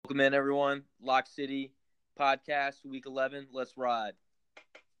Welcome in, everyone. Lock City Podcast, Week 11. Let's ride.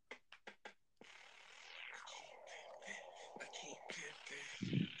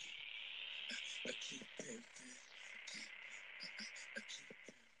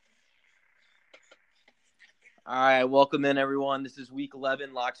 All right, welcome in, everyone. This is Week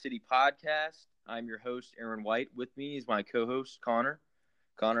 11 Lock City Podcast. I'm your host, Aaron White. With me is my co-host, Connor.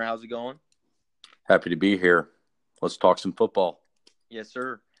 Connor, how's it going? Happy to be here. Let's talk some football. Yes,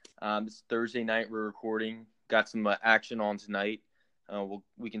 sir. It's Thursday night. We're recording. Got some action on tonight.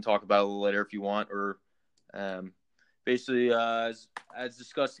 We can talk about it a little later if you want. Or basically, as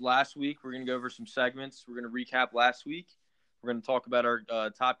discussed last week, we're going to go over some segments. We're going to recap last week. We're going to talk about our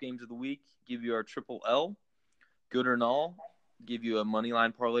top games of the week, give you our triple L, good or null, give you a money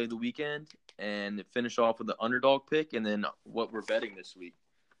line parlay of the weekend, and finish off with the underdog pick, and then what we're betting this week.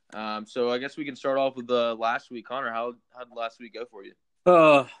 So I guess we can start off with last week. Connor, how did last week go for you?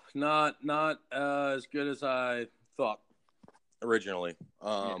 Not as good as I thought originally.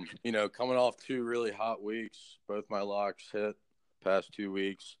 Coming off 2 really hot weeks, both my locks hit past 2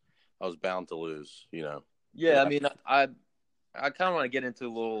 weeks. I was bound to lose, Yeah, I mean, I kind of want to get into a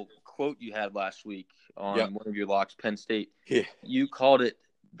little quote you had last week on one of your locks, Penn State. Yeah. You called it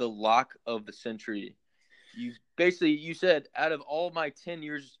the lock of the century. You said out of all my 10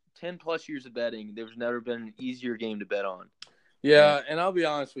 plus years of betting, there's never been an easier game to bet on. Yeah, and I'll be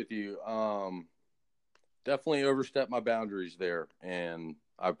honest with you, definitely overstepped my boundaries there, and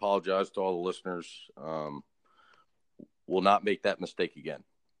I apologize to all the listeners. Will not make that mistake again.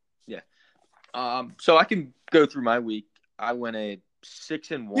 Yeah. So I can go through my week. I went a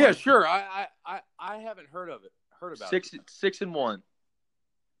 6-1. Yeah, sure. I haven't heard about it. 6-1.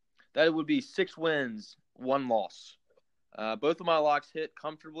 That would be 6 wins, 1 loss. Both of my locks hit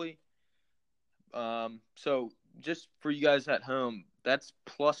comfortably. So just for you guys at home, that's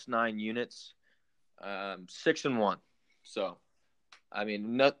plus 9 units, 6-1. So, I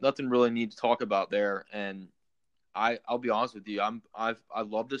mean, nothing really need to talk about there. And I'll be honest with you, I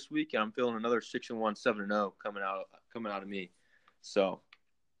love this week, and I'm feeling another 6-1, 7-0 coming out of me. So,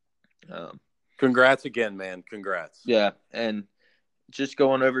 congrats again, man. Congrats. Yeah, and just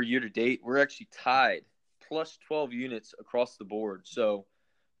going over year to date, we're actually tied plus 12 units across the board. So,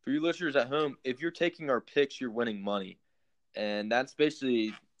 for you listeners at home, if you're taking our picks, you're winning money. And that's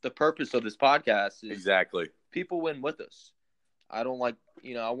basically the purpose of this podcast. Is exactly. People win with us. I want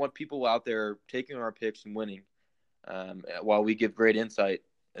people out there taking our picks and winning while we give great insight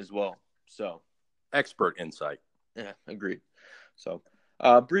as well. So, expert insight. Yeah, agreed. So,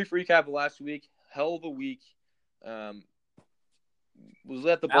 brief recap of last week. Hell of a week. Was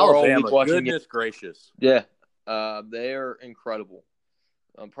at the bar all week watching. Goodness gracious. Yeah, they are incredible.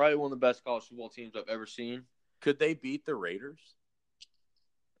 Probably one of the best college football teams I've ever seen. Could they beat the Raiders?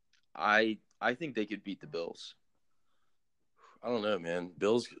 I think they could beat the Bills. I don't know, man.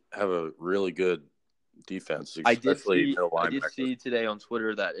 Bills have a really good defense. I did see today on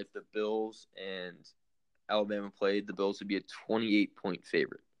Twitter that if the Bills and Alabama played, the Bills would be a 28-point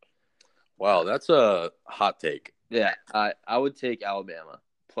favorite. Wow, that's a hot take. Yeah, I would take Alabama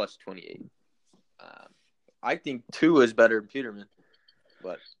plus 28. I think Tua is better than Peterman.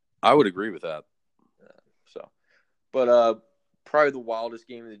 But I would agree with that. Probably the wildest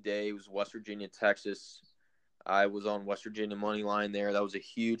game of the day was West Virginia, Texas. I was on West Virginia money line there. That was a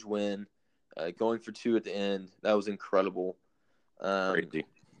huge win. Going for 2 at the end, that was incredible. Crazy.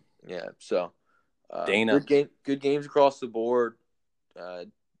 Yeah. So, Dana, good games across the board.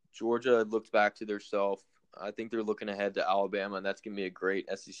 Georgia looked back to theirself. I think they're looking ahead to Alabama, and that's going to be a great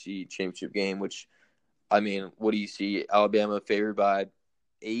SEC championship game. Which, I mean, what do you see? Alabama favored by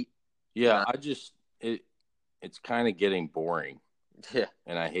 8? Yeah, it's kind of getting boring. Yeah.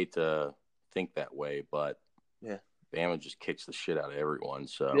 And I hate to think that way, but yeah, Bama just kicks the shit out of everyone.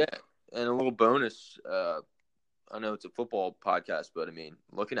 So yeah, and a little bonus. I know it's a football podcast, but I mean,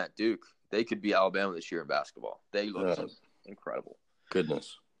 looking at Duke, they could be Alabama this year in basketball. They look incredible.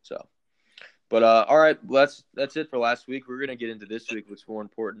 Goodness. So, but all right, that's it for last week. We're gonna get into this week, which is more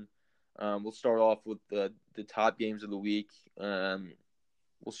important. We'll start off with the top games of the week.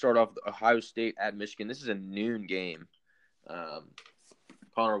 We'll start off with Ohio State at Michigan. This is a noon game.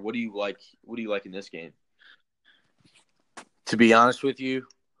 Connor, what do you like? What do you like in this game? To be honest with you,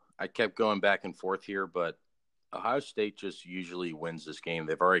 I kept going back and forth here, but Ohio State just usually wins this game.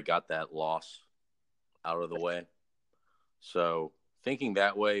 They've already got that loss out of the way. So thinking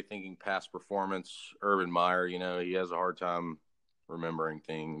that way, thinking past performance, Urban Meyer, he has a hard time remembering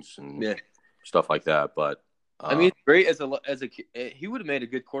things and stuff like that. But I mean, great as a he would have made a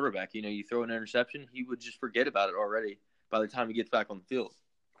good quarterback. You throw an interception, he would just forget about it already by the time he gets back on the field.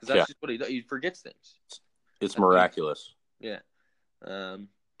 because that's just what he does. He forgets things. It's miraculous. Yeah. I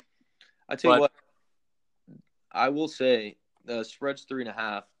tell you what, I will say the spread's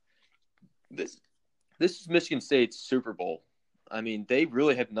 3.5. This is Michigan State's Super Bowl. I mean, they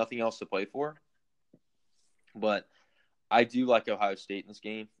really have nothing else to play for. But I do like Ohio State in this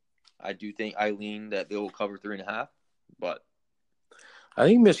game. I do think I lean that they will cover 3.5. But I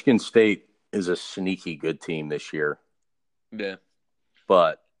think Michigan State is a sneaky good team this year. Yeah.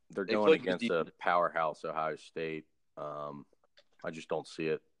 But they're going against a powerhouse Ohio State. I just don't see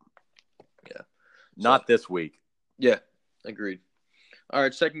it. Yeah. Not this week. Yeah, agreed. All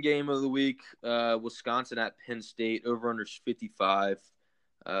right, second game of the week, Wisconsin at Penn State. Over-under 55.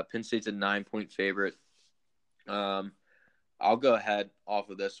 Penn State's a 9-point favorite. I'll go ahead off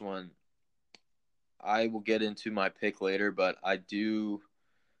of this one. I will get into my pick later, but I do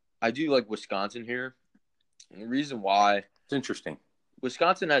like Wisconsin here. And the reason why, it's interesting.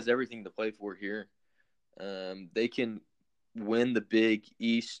 Wisconsin has everything to play for here. They can win the Big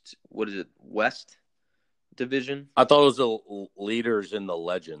East, West division? I thought it was the leaders in the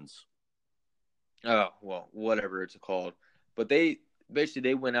legends. Oh, well, whatever it's called. But they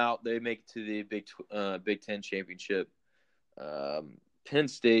went out, they make it to the Big Ten championship. Penn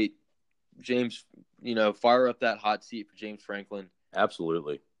State, James, fire up that hot seat for James Franklin.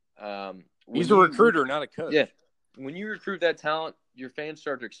 Absolutely. He's a recruiter, not a coach. Yeah. When you recruit that talent, your fans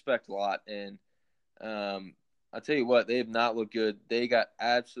start to expect a lot. And I'll tell you what, they have not looked good. They got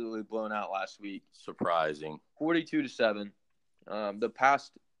absolutely blown out last week. Surprising. 42-7.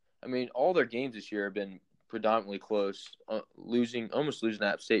 All their games this year have been predominantly close, almost losing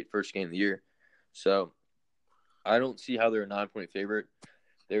App State first game of the year. So I don't see how they're a 9-point favorite.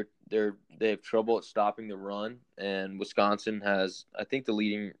 They have trouble at stopping the run, and Wisconsin has, I think, the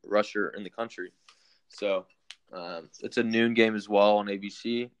leading rusher in the country. So it's a noon game as well on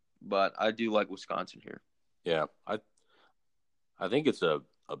ABC, but I do like Wisconsin here. Yeah, I think it's a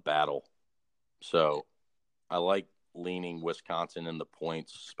battle. So I like leaning Wisconsin in the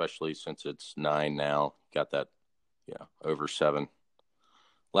points, especially since it's 9 now. Got that, over 7.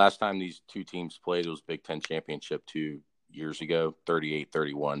 Last time these two teams played, it was Big Ten championship 2 years ago,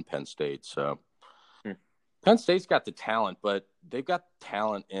 38-31 Penn State. So Penn State's got the talent, but they've got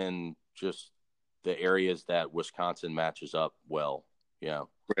talent in just the areas that Wisconsin matches up well.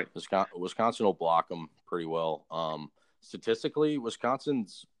 Right. Wisconsin will block them pretty well. Statistically,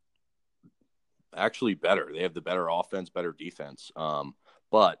 Wisconsin's actually better. They have the better offense, better defense.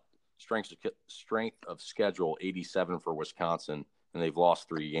 But strength of schedule, 87 for Wisconsin, and they've lost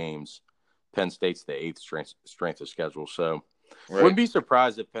 3 games. Penn State's the 8th strength of schedule. So wouldn't be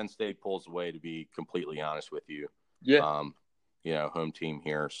surprised if Penn State pulls away, to be completely honest with you. Yeah. Home team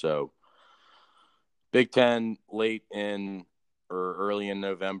here. So Big Ten late in or early in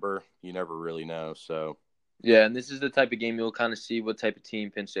November, you never really know. So yeah, and this is the type of game you'll kind of see what type of team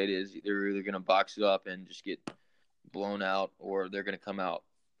Penn State is. They're either going to box it up and just get blown out, or they're going to come out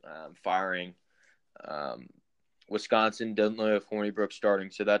firing. Wisconsin doesn't know if Hornibrook's starting,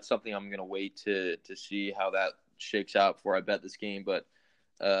 so that's something I'm going to wait to see how that shakes out before I bet this game. But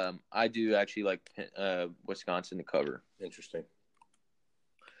I do actually like Wisconsin to cover. Interesting.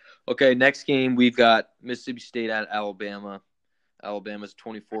 Okay, next game we've got Mississippi State at Alabama. Alabama's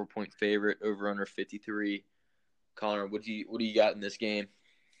 24-point favorite, over under 53. Connor, what do you got in this game?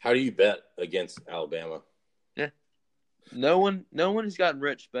 How do you bet against Alabama? Yeah, no one has gotten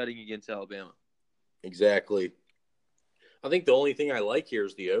rich betting against Alabama. Exactly. I think the only thing I like here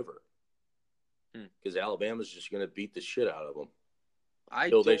is the over, because Alabama's just going to beat the shit out of them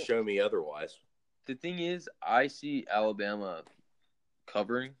until they show me otherwise. The thing is, I see Alabama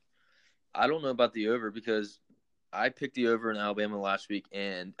covering. I don't know about the over, because I picked the over in Alabama last week,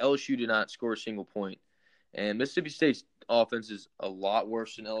 and LSU did not score a single point. And Mississippi State's offense is a lot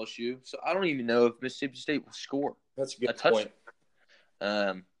worse than LSU, so I don't even know if Mississippi State will score. That's a good point.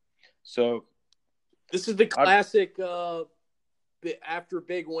 So this is the classic after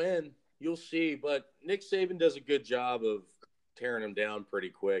big win. You'll see, but Nick Saban does a good job of tearing them down pretty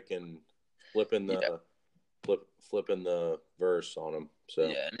quick and flipping the verse on them. So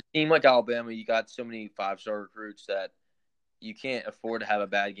yeah, and a team like Alabama, you got so many 5-star recruits that you can't afford to have a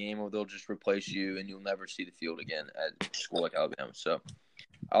bad game, or they'll just replace you and you'll never see the field again at a school like Alabama. So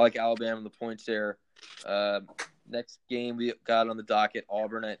I like Alabama, the points there. Next game we got on the docket,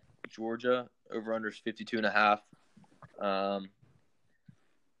 Auburn at Georgia, over under 52.5.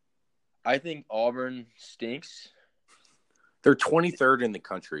 I think Auburn stinks. They're 23rd in the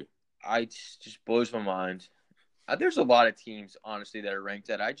country. It just blows my mind. There's a lot of teams, honestly, that are ranked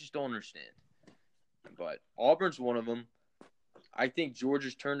that I just don't understand. But Auburn's one of them. I think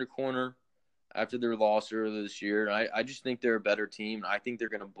Georgia's turned a corner after their loss earlier this year. And I just think they're a better team. I think they're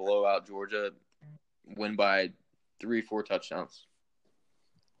going to blow out Georgia, win by 3-4 touchdowns.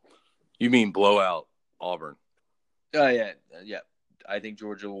 You mean blow out Auburn? Yeah. I think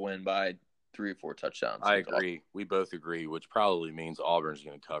Georgia will win by 3 or 4 touchdowns. I agree. We both agree, which probably means Auburn's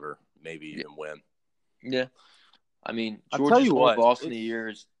going to cover, maybe even win. Yeah. I mean, I'll tell you what, loss in the year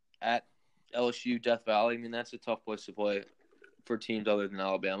is at LSU, Death Valley. I mean, that's a tough place to play for teams other than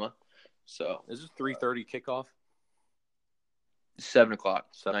Alabama. So is it 3:30 kickoff? 7 o'clock.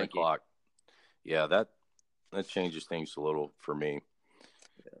 7 o'clock. Yeah, that changes things a little for me.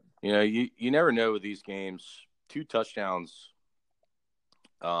 Yeah. You know, you never know with these games. 2 touchdowns.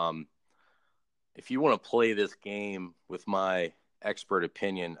 If you want to play this game with my expert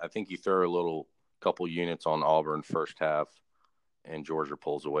opinion, I think you throw a couple units on Auburn first half, and Georgia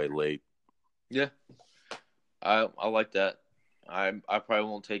pulls away late. Yeah, I like that. I probably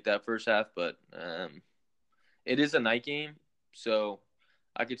won't take that first half, but it is a night game, so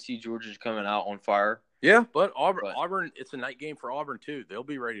I could see Georgia coming out on fire. Yeah, but Auburn, it's a night game for Auburn too. They'll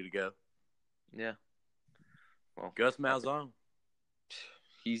be ready to go. Yeah. Well, Gus Malzahn.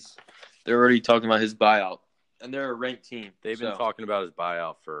 They're already talking about his buyout, and they're a ranked team. They've been talking about his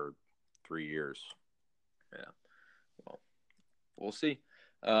buyout for 3 years. Yeah. Well, we'll see.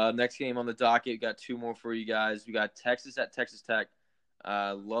 Next game on the docket, got 2 more for you guys. We got Texas at Texas Tech.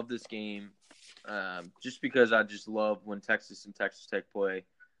 Love this game, just because I just love when Texas and Texas Tech play.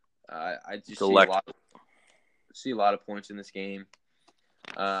 I just see a lot of points in this game.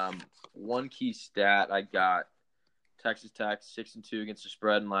 One key stat I got: Texas Tech 6-2 against the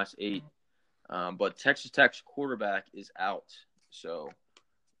spread in the last 8. But Texas Tech's quarterback is out, so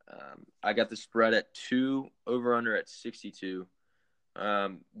I got the spread at 2, over under at 62.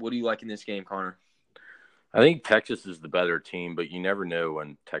 What do you like in this game, Connor? I think Texas is the better team, but you never know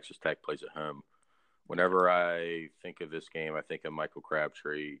when Texas Tech plays at home. Whenever I think of this game, I think of Michael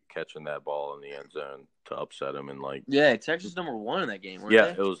Crabtree catching that ball in the end zone to upset him. And Texas number 1 in that game, weren't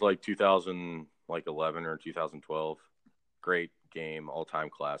they? It was like 2011 or 2012. Great game, all-time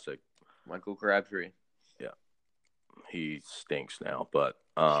classic. Michael Crabtree. Yeah, he stinks now, but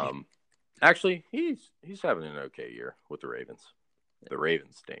actually, he's having an okay year with the Ravens. The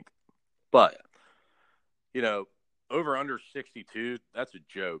Ravens stink, but over under 62. That's a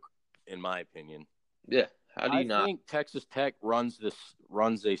joke, in my opinion. Yeah, how do you not? I think Texas Tech runs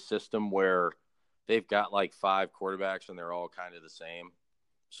a system where they've got like 5 quarterbacks and they're all kind of the same.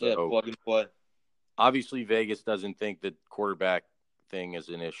 So plug and play. Obviously, Vegas doesn't think the quarterback thing is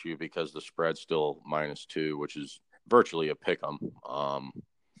an issue because the spread's still -2, which is virtually a pick 'em.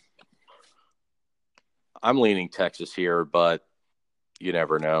 I'm leaning Texas here, but you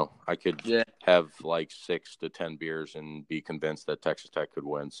never know. I could have like 6 to 10 beers and be convinced that Texas Tech could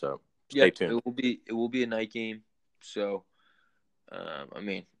win. So stay tuned. It will be a night game. So,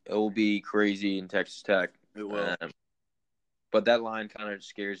 it will be crazy in Texas Tech. It will. But that line kind of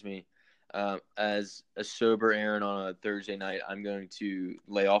scares me. As a sober Aaron on a Thursday night, I'm going to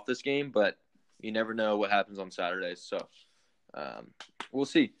lay off this game, but you never know what happens on Saturdays. So we'll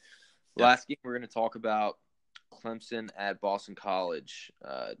see. Yeah. Last game we're going to talk about Clemson at Boston College.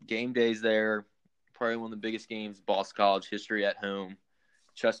 Game days there, probably one of the biggest games Boston College history at home.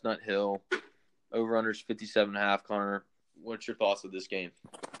 Chestnut Hill, over-unders 57.5. Connor, what's your thoughts of this game?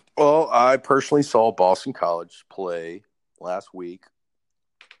 Well, I personally saw Boston College play last week.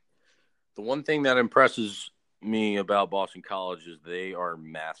 The one thing that impresses me about Boston College is they are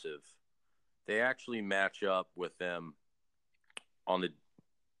massive. They actually match up with them on the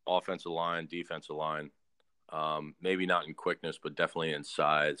offensive line, defensive line. Maybe not in quickness, but definitely in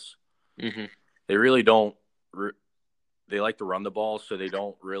size. Mm-hmm. They really don't they like to run the ball, so they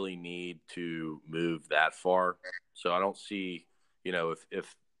don't really need to move that far. So I don't see,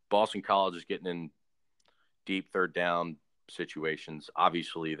 if Boston College is getting in deep third down situations,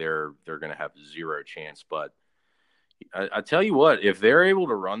 obviously they're going to have zero chance. But I tell you what, if they're able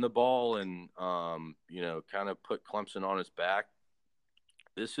to run the ball and kind of put Clemson on his back,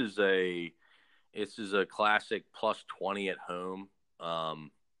 this is a classic +20 at home. I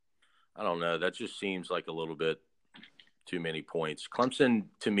don't know. That just seems like a little bit too many points. Clemson,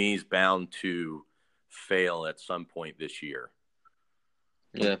 to me, is bound to fail at some point this year.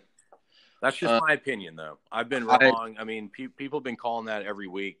 Yeah. That's just my opinion, though. I've been wrong. People have been calling that every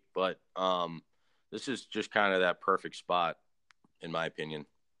week, but this is just kind of that perfect spot, in my opinion.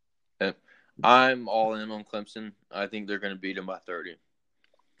 Yeah. I'm all in on Clemson. I think they're going to beat them by 30.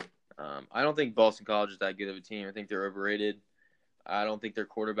 I don't think Boston College is that good of a team. I think they're overrated. I don't think their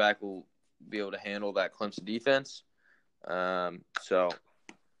quarterback will be able to handle that Clemson defense. So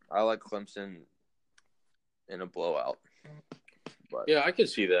I like Clemson in a blowout. But yeah, I could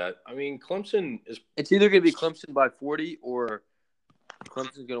see that. I mean, Clemson is. It's either going to be Clemson by 40 or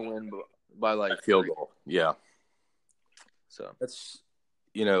Clemson's going to win by like field 3. goal. Yeah. So that's,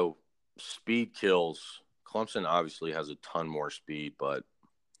 speed kills. Clemson obviously has a ton more speed, but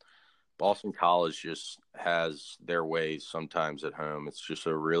Boston College just has their ways sometimes at home. It's just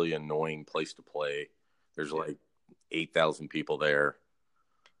a really annoying place to play. There's like 8,000 people there.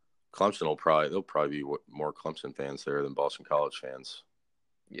 There'll probably be more Clemson fans there than Boston College fans.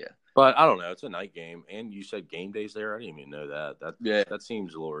 Yeah. But I don't know. It's a night game. And you said game days there? I didn't even know that. That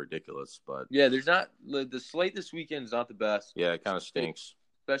seems a little ridiculous. But yeah, there's not – the slate this weekend is not the best. Yeah, it kind of stinks.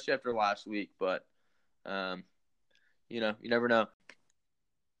 Especially after last week. But, you never know.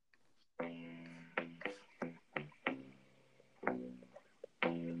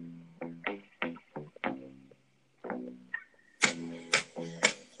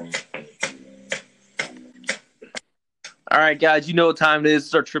 All right, guys, you know what time it is.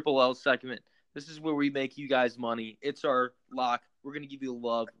 It's our Triple L segment. This is where we make you guys money. It's our lock. We're going to give you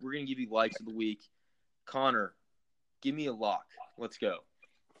love. We're going to give you likes of the week. Connor, give me a lock. Let's go.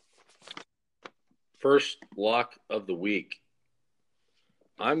 First lock of the week.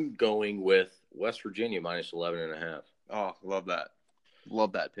 I'm going with West Virginia minus 11.5. Oh, love that.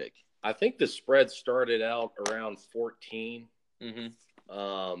 Love that pick. I think the spread started out around 14.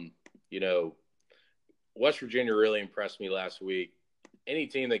 Mm-hmm. West Virginia really impressed me last week. Any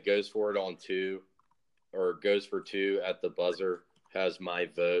team that goes for it on 2 or goes for 2 at the buzzer has my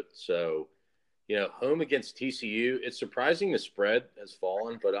vote. So, home against TCU, it's surprising the spread has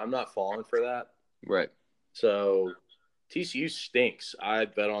fallen, but I'm not falling for that. Right. So TCU stinks. I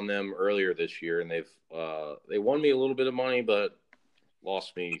bet on them earlier this year, and they won me a little bit of money, but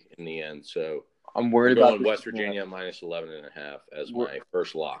lost me in the end. So I'm worried about West Virginia minus 11.5 as my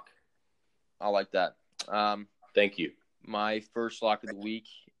first lock. I like that. Thank you. My first lock of the week,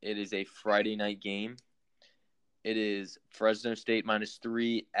 it is a Friday night game. It is Fresno State minus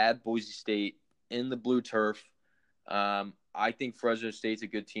 3 at Boise State in the blue turf. I think Fresno State's a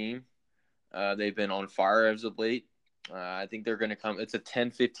good team. They've been on fire as of late. I think they're going to come. It's a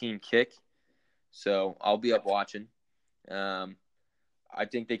 10-15 kick, so I'll be up watching. I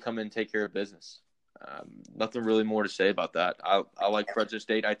think they come in and take care of business. Nothing really more to say about that. I like Fresno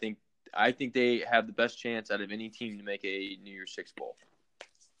State. I think they have the best chance out of any team to make a New Year's Six bowl.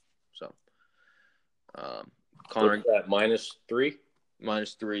 So, Connor, what's that, minus 3?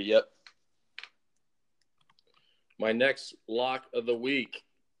 Minus 3. Yep. My next lock of the week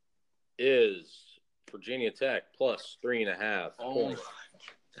is Virginia Tech plus 3.5 points.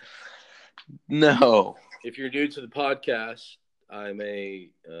 No. If you're new to the podcast, I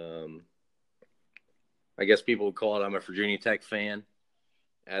guess people would call it I'm a Virginia Tech fan,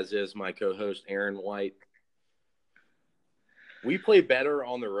 as is my co-host Aaron White. We play better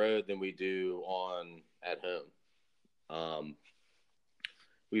on the road than we do at home.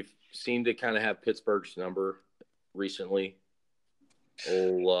 We've seemed to kind of have Pittsburgh's number recently.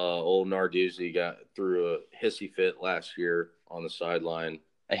 Old Narduzzi got through a hissy fit last year on the sideline.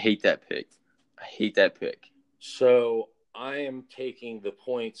 I hate that pick. So I am taking the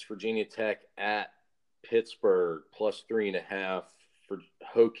points Virginia Tech at Pittsburgh plus 3.5 for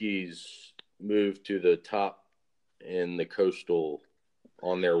Hokies move to the top in the Coastal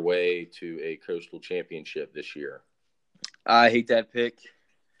on their way to a Coastal championship this year. I hate that pick.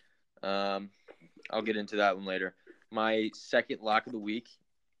 I'll get into that one later. My second lock of the week,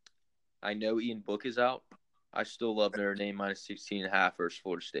 I know Ian Book is out. I still love Notre Dame minus 16.5 versus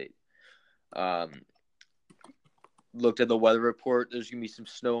Florida State. Looked at the weather report. There's going to be some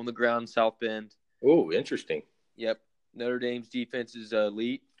snow on the ground in South Bend. Oh, interesting. Yep. Notre Dame's defense is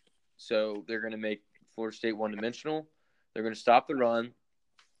elite, so they're going to make Florida State one-dimensional. They're going to stop the run.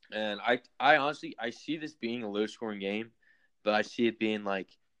 And I honestly, I see this being a low-scoring game, but I see it being like,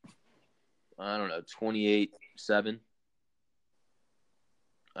 I don't know, 28-7.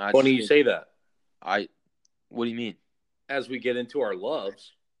 Funny you say that. What do you mean? As we get into our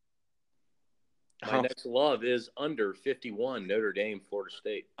loves, my next love is under 51 Notre Dame, Florida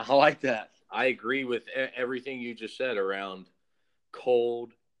State. I like that. I agree with everything you just said around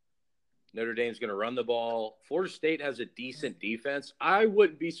cold. Notre Dame's going to run the ball. Florida State has a decent defense. I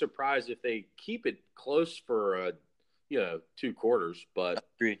wouldn't be surprised if they keep it close for 2 quarters. But I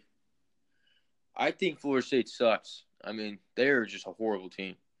agree. I think Florida State sucks. I mean, they're just a horrible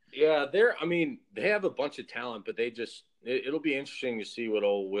team. Yeah, they have a bunch of talent, but it'll be interesting to see what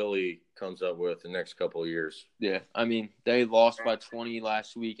old Willie comes up with the next couple of years. Yeah, I mean, they lost by 20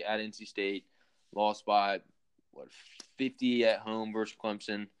 last week at NC State, lost by 50 at home versus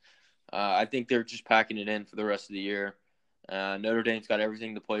Clemson. I think they're just packing it in for the rest of the year. Notre Dame's got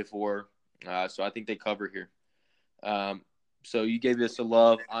everything to play for, so I think they cover here. So you gave this a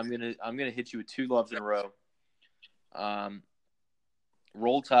love. I'm gonna hit you with 2 loves in a row.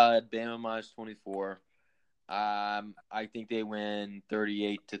 Roll Tide, Bama -24. I think they win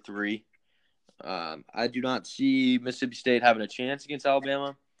 38-3. I do not see Mississippi State having a chance against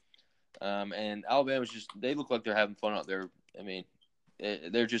Alabama. And Alabama's they look like they're having fun out there. I mean,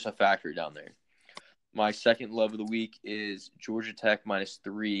 they're just a factory down there. My second love of the week is Georgia Tech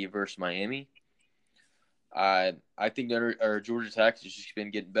 -3 versus Miami. I think Georgia Tech has just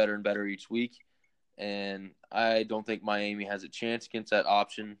been getting better and better each week, and I don't think Miami has a chance against that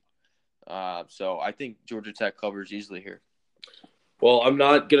option. So I think Georgia Tech covers easily here. Well, I'm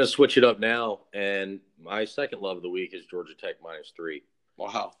not going to switch it up now, and my second love of the week is Georgia Tech -3.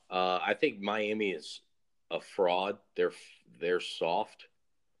 Wow. I think Miami is a fraud. They're soft.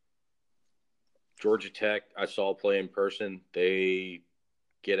 Georgia Tech, I saw play in person. They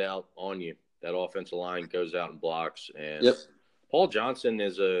get out on you. That offensive line goes out and blocks. And Yep. Paul Johnson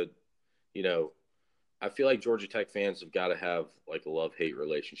is I feel like Georgia Tech fans have got to have like a love-hate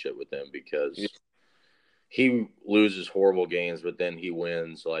relationship with them because he loses horrible games, but then he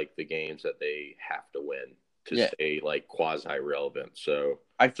wins like the games that they have to win to stay like quasi-relevant. So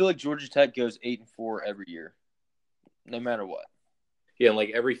I feel like Georgia Tech goes 8-4 every year, no matter what. Yeah, and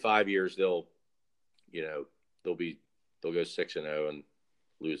like every 5 years they'll go 6-0 and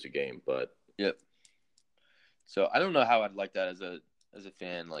lose a game, but yep. So I don't know how I'd like that as a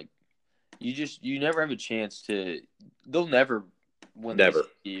fan. Like you never have a chance to. They'll never win never.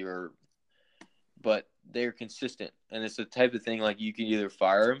 But they're consistent, and it's the type of thing like you can either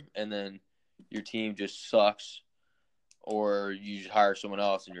fire them and then your team just sucks, or you just hire someone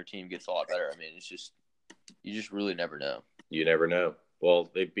else and your team gets a lot better. I mean, you just really never know. You never know. Well,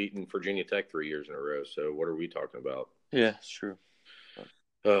 they've beaten Virginia Tech 3 years in a row, so what are we talking about? Yeah, it's true.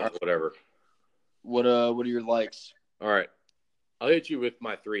 Whatever. What are your likes? All right. I'll hit you with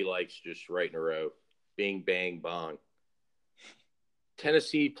my 3 likes just right in a row. Bing, bang, bong.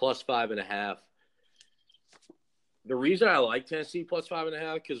 Tennessee +5.5. The reason I like Tennessee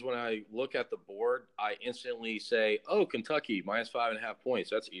 +5.5 because when I look at the board, I instantly say, "Oh, Kentucky -5.5 points.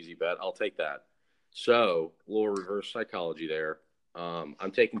 That's easy bet. I'll take that." So a little reverse psychology there.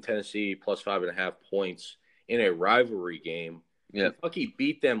 I'm taking Tennessee +5.5 points in a rivalry game. Yep. Kentucky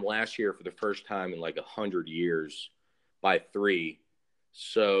beat them last year for the first time in like 100 years by 3.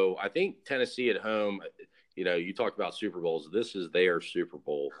 So I think Tennessee at home, you talk about Super Bowls. This is their Super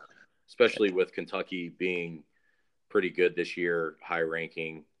Bowl, especially with Kentucky being pretty good this year, high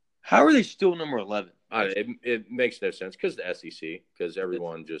ranking. How are they still number 11? It makes no sense because the SEC, because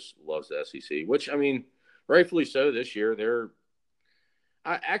everyone just loves the SEC, which, I mean, rightfully so this year.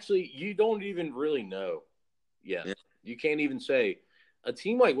 You don't even really know yet. Yeah. You can't even say a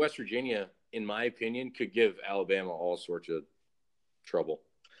team like West Virginia, in my opinion, could give Alabama all sorts of trouble.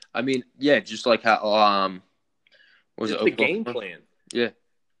 I mean, yeah, just like how was it the game plan? Yeah.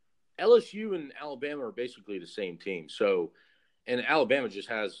 LSU and Alabama are basically the same team. So, and Alabama just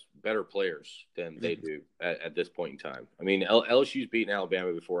has better players than they do at this point in time. I mean, LSU's beaten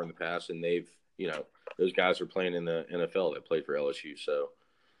Alabama before in the past, and they've, those guys are playing in the NFL that played for LSU. So,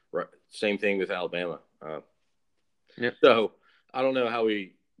 same thing with Alabama. Yep. So, I don't know how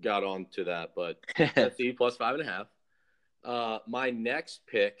we got on to that, but let's see, +5.5. My next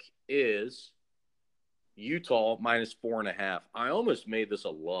pick is Utah -4.5. I almost made this a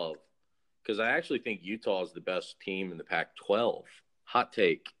love because I actually think Utah is the best team in the Pac-12. Hot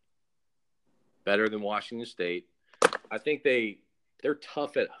take. Better than Washington State. I think they're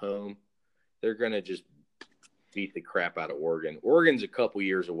tough at home. They're going to just beat the crap out of Oregon. Oregon's a couple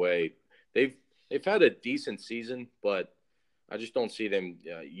years away. They've had a decent season, but I just don't see them.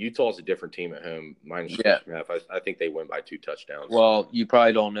 Utah's a different team at home. -4.5. I think they win by 2 touchdowns. Well, you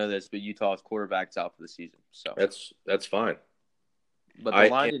probably don't know this, but Utah's quarterback's out for the season. So that's fine. But the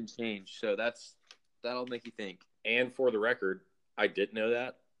line didn't change, so that'll make you think. And for the record, I didn't know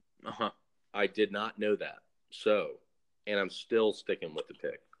that. I did not know that. So, and I'm still sticking with the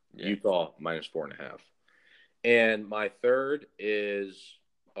pick. Yeah. Utah -4.5. And my third is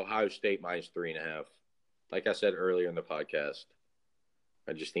Ohio State -3.5. Like I said earlier in the podcast,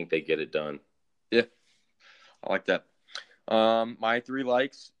 I just think they get it done. Yeah, I like that. My 3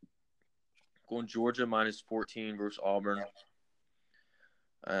 likes, going Georgia -14 versus Auburn.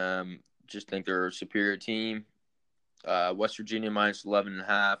 Just think they're a superior team. West Virginia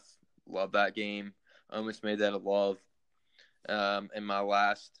 -11.5. Love that game. Almost made that a love. And my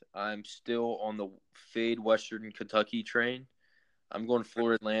last, I'm still on the fade Western Kentucky train. I'm going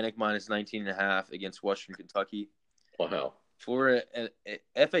Florida Atlantic minus 19.5 against Western Kentucky. Wow. Florida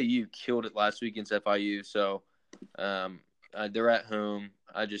FAU killed it last week against FIU, so they're at home.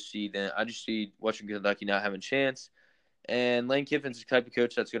 I just see Western Kentucky not having a chance. And Lane Kiffin's the type of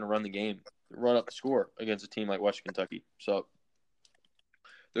coach that's going to run the game, run up the score against a team like Western Kentucky. So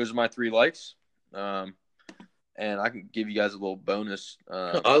those are my 3 likes. And I can give you guys a little bonus.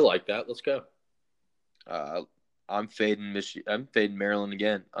 I like that. Let's go. I'm fading I'm fading Maryland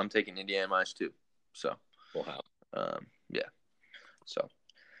again. I'm taking Indiana minus 2. So, wow. Yeah. So,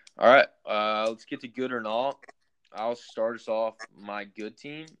 all right. Let's get to good or not. I'll start us off. My good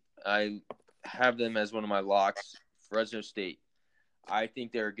team. I have them as one of my locks. Fresno State. I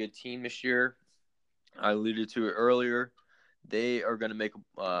think they're a good team this year. I alluded to it earlier. They are going to make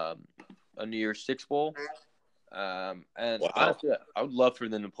a New Year's Six bowl. And honestly, I would love for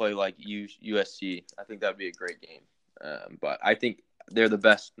them to play like USC. I think that would be a great game. But I think they're the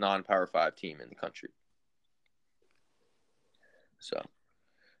best non-Power 5 team in the country. So,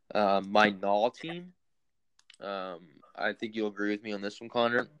 my NAW team, I think you'll agree with me on this one,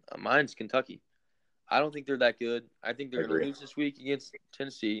 Connor. Mine's Kentucky. I don't think they're that good. I think they're going to lose this week against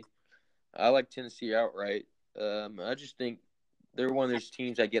Tennessee. I like Tennessee outright. I just think they're one of those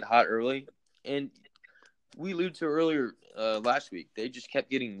teams that get hot early. And we alluded to earlier last week, they just kept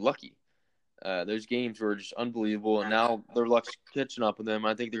getting lucky. Those games were just unbelievable, and now their luck's catching up with them.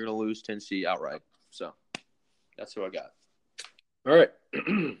 I think they're going to lose Tennessee outright. So that's who I got. All right.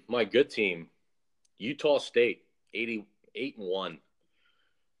 My good team, Utah State, 88-1.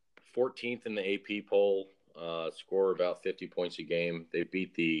 14th in the AP poll, score about 50 points a game. They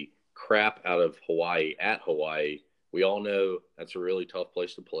beat the crap out of Hawaii at Hawaii. We all know that's a really tough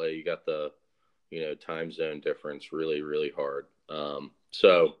place to play. You got the, time zone difference really, really hard.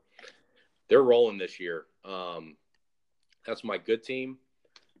 So they're rolling this year. That's my good team.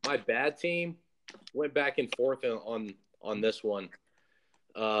 My bad team went back and forth on this one.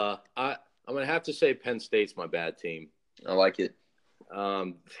 I'm going to have to say Penn State's my bad team. I like it.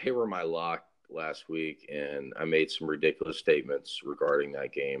 They were my lock last week, and I made some ridiculous statements regarding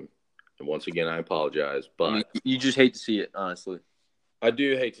that game. And once again, I apologize. But you just hate to see it, honestly. I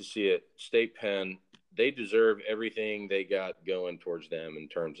do hate to see it. State Penn, they deserve everything they got going towards them in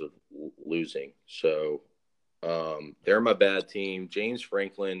terms of losing. So they're my bad team. James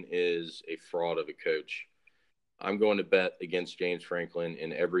Franklin is a fraud of a coach. I'm going to bet against James Franklin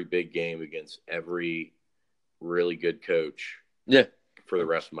in every big game against every really good coach. Yeah. For the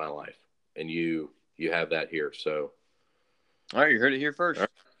rest of my life. And you have that here. So all right, you heard it here first. Right.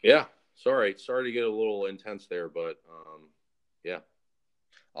 Yeah. Sorry to get a little intense there, but yeah.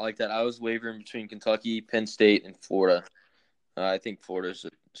 I like that. I was wavering between Kentucky, Penn State, and Florida. I think Florida's a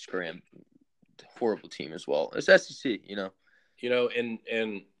horrible team as well. It's SEC,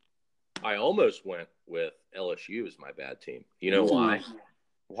 and I almost went with LSU as my bad team. You know why?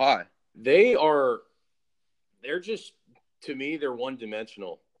 Why? They're just, to me, they're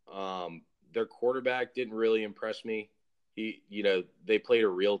one-dimensional. Their quarterback didn't really impress me. They played a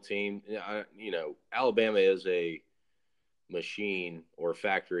real team. Alabama is a machine or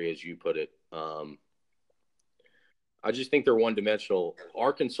factory, as you put it. I just think they're one-dimensional.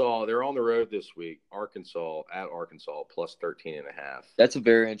 Arkansas, they're on the road this week. Arkansas plus 13.5. That's a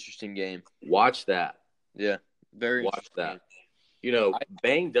very interesting game. Watch that. Yeah, very. Watch that. Game.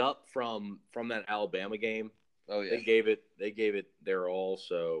 Banged up from that Alabama game. Oh yeah, they gave it their all.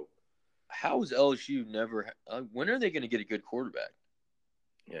 So, how is LSU never? When are they going to get a good quarterback?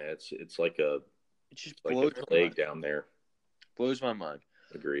 Yeah, it's like a blows a plague down there. Blows my mind.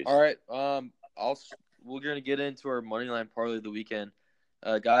 Agreed. All right, we're going to get into our moneyline parlay of the weekend,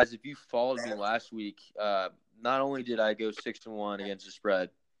 guys. If you followed me last week, not only did I go 6-1 against the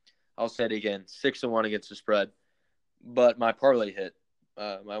spread, I'll say it again, 6-1 against the spread, but my parlay hit.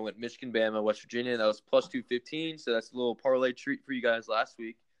 I went Michigan, Bama, West Virginia. That was plus 215, so that's a little parlay treat for you guys last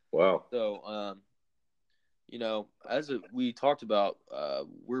week. Wow. So, we talked about,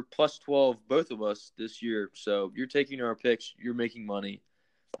 we're plus 12, both of us this year. So you're taking our picks. You're making money.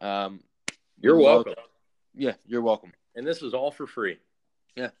 You're welcome. Yeah, you're welcome. And this is all for free.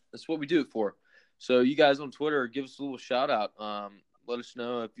 Yeah, that's what we do it for. So you guys on Twitter, give us a little shout out. Let us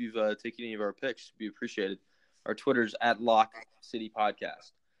know if you've taken any of our picks. It'd be appreciated. Our Twitter's at Lock City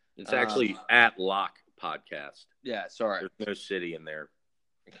Podcast. It's actually at Lock Podcast. Yeah, sorry. There's no city in there.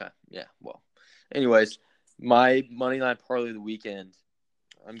 Okay. Yeah. Well, anyways, my moneyline parlay of the weekend,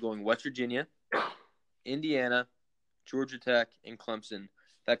 I'm going West Virginia, Indiana, Georgia Tech, and Clemson.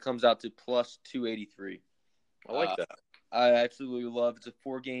 That comes out to plus 283. I like that. I absolutely love. It's a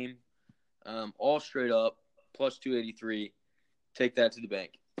 4-game, all straight up, plus 283. Take that to the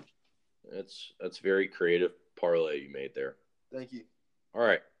bank. That's very creative parlay you made there. Thank you. All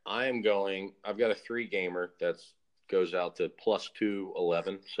right, I've got a 3-gamer that goes out to plus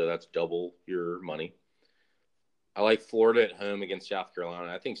 211, so that's double your money. I like Florida at home against South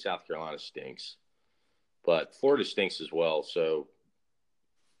Carolina. I think South Carolina stinks, but Florida stinks as well, so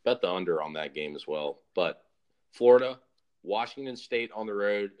bet the under on that game as well. But Florida, Washington State on the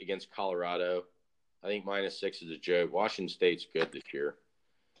road against Colorado. I think -6 is a joke. Washington State's good this year.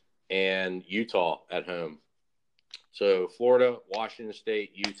 And Utah at home. So Florida, Washington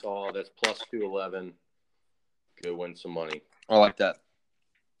State, Utah, that's plus 211. Go win some money. I like that.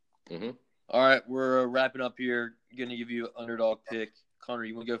 Mm-hmm. All right, we're wrapping up here. Going to give you an underdog pick. Connor,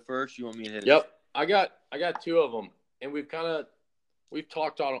 you want to go first? You want me to hit it? Yep, I got 2 of them, and we've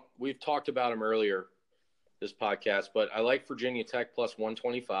talked about them earlier this podcast. But I like Virginia Tech plus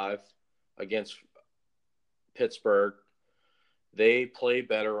 125 against Pittsburgh. They play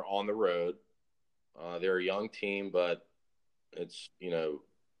better on the road. They're a young team, but it's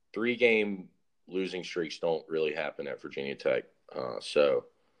 3-game losing streaks don't really happen at Virginia Tech. So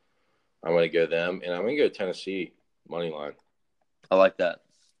I'm going to go them, and I'm going to go Tennessee money line. I like that.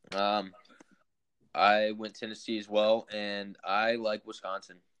 I went Tennessee as well, and I like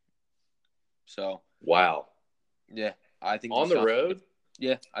Wisconsin. So wow, yeah, I think on the road.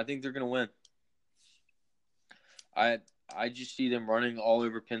 Yeah, I think they're going to win. I just see them running all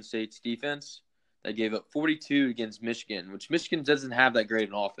over Penn State's defense. They gave up 42 against Michigan, which Michigan doesn't have that great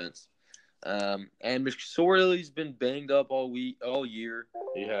an offense. And McSorley's been banged up all year.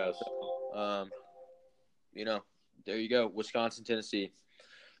 He has. There you go, Wisconsin, Tennessee.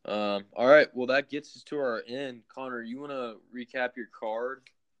 All right, well, that gets us to our end. Connor, you want to recap your card?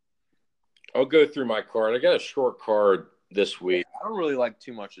 I'll go through my card. I got a short card this week. I don't really like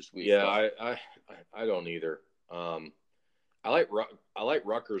too much this week. Yeah, I don't either. I like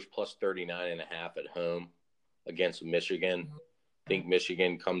Rutgers plus 39.5 at home against Michigan. I think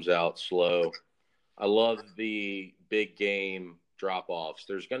Michigan comes out slow. I love the big game drop-offs.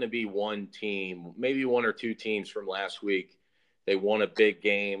 There's going to be one team, maybe 1 or 2 teams from last week. They won a big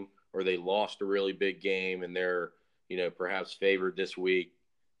game or they lost a really big game and they're, perhaps favored this week.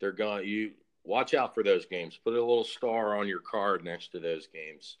 You watch out for those games. Put a little star on your card next to those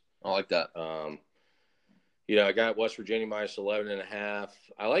games. I like that. I got West Virginia minus 11.5.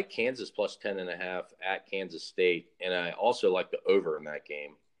 I like Kansas plus 10.5 at Kansas State, and I also like the over in that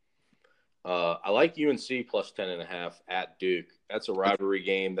game. I like UNC plus 10.5 at Duke. That's a rivalry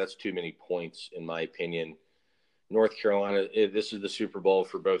game. That's too many points, in my opinion. North Carolina, this is the Super Bowl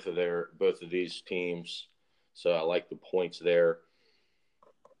for both of these teams, so I like the points there.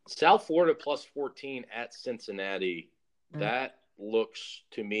 South Florida plus 14 at Cincinnati. That looks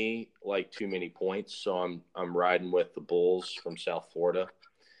to me like too many points, so I'm riding with the Bulls from South Florida.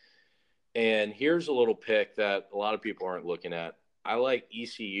 And here's a little pick that a lot of people aren't looking at. I like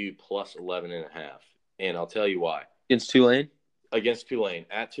ECU plus 11.5, and I'll tell you why. Against Tulane? Against Tulane,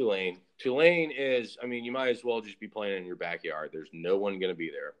 at Tulane. Tulane is, you might as well just be playing in your backyard. There's no one going to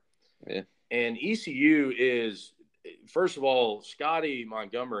be there. Yeah. And ECU is, first of all, Scotty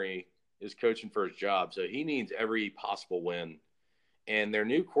Montgomery is coaching for his job, so he needs every possible win. And their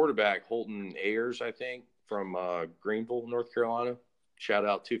new quarterback, Holton Ayers, I think, from Greenville, North Carolina. Shout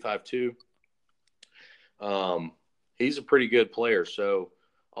out 252. He's a pretty good player, so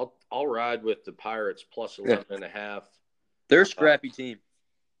I'll ride with the Pirates plus 11.5. They're a scrappy team.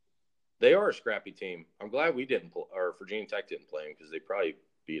 They are a scrappy team. I'm glad we didn't or Virginia Tech didn't play them because they probably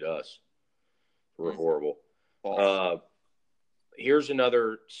beat us. We're horrible. Here's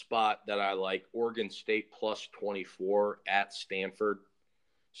another spot that I like. Oregon State plus 24 at Stanford.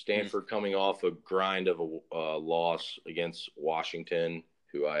 Stanford coming off a grind of a loss against Washington,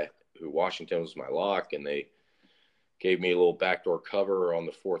 who Washington was my lock, and they gave me a little backdoor cover on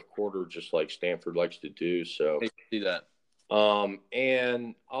the fourth quarter, just like Stanford likes to do. So I see that.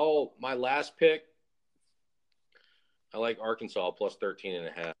 And my last pick, I like Arkansas plus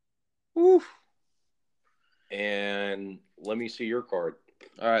 13.5. Woo. And let me see your card.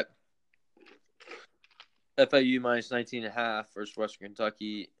 All right. FIU minus 19.5 versus Western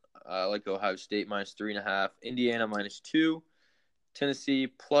Kentucky. I like Ohio State minus 3.5. Indiana minus 2. Tennessee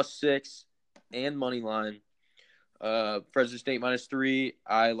plus 6 and money line. Fresno State minus 3.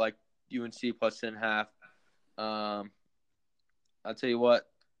 I like UNC plus 10.5. I'll tell you what,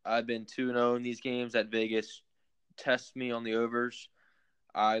 I've been 2-0 in these games at Vegas. Test me on the overs.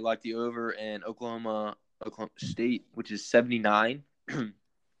 I like the over in Oklahoma State, which is 79.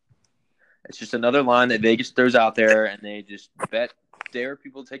 It's just another line that Vegas throws out there, and they just dare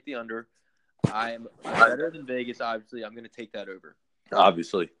people to take the under. I'm better than Vegas, obviously. I'm going to take that over.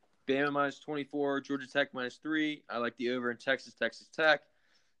 Obviously. Bama minus 24, Georgia Tech minus 3. I like the over in Texas Tech,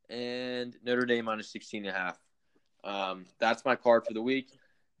 and Notre Dame minus 16.5. That's my card for the week.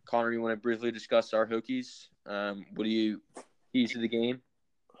 Connor, you want to briefly discuss our Hokies? What do you keys to the game?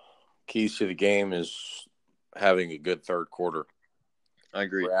 Keys to the game is having a good third quarter. I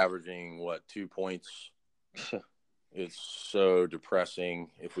agree. We're averaging, 2 points? It's so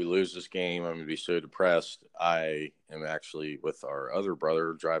depressing. If we lose this game, I'm going to be so depressed. I am actually with our other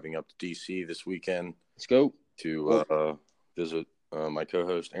brother driving up to D.C. this weekend. Let's go. To visit my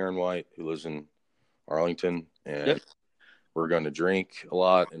co-host, Aaron White, who lives in Arlington. And we're going to drink a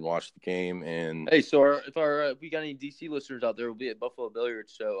lot and watch the game. And hey, so if we got any D.C. listeners out there, we'll be at Buffalo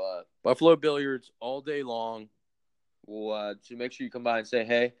Billiards. So Buffalo Billiards all day long. We'll so make sure you come by and say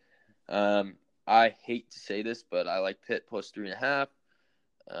hey. I hate to say this, but I like Pitt plus 3.5.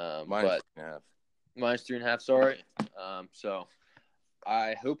 Minus 3.5. Minus 3.5, sorry. So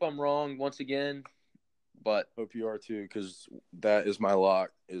I hope I'm wrong once again, but hope you are too, because that is my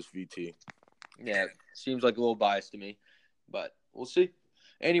lock, is VT. Yeah, seems like a little biased to me, but we'll see.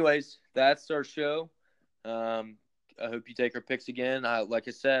 Anyways, that's our show. I hope you take our picks again. Like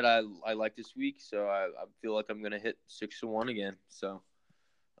I said, I like this week, so I feel like I'm going to hit 6-1 again. So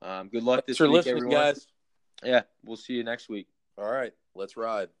good luck this week, everyone. Guys. Yeah, we'll see you next week. All right, let's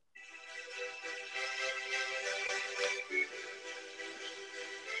ride.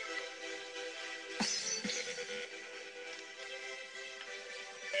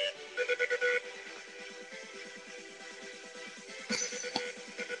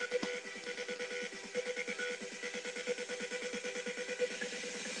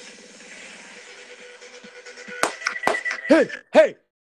 Hey!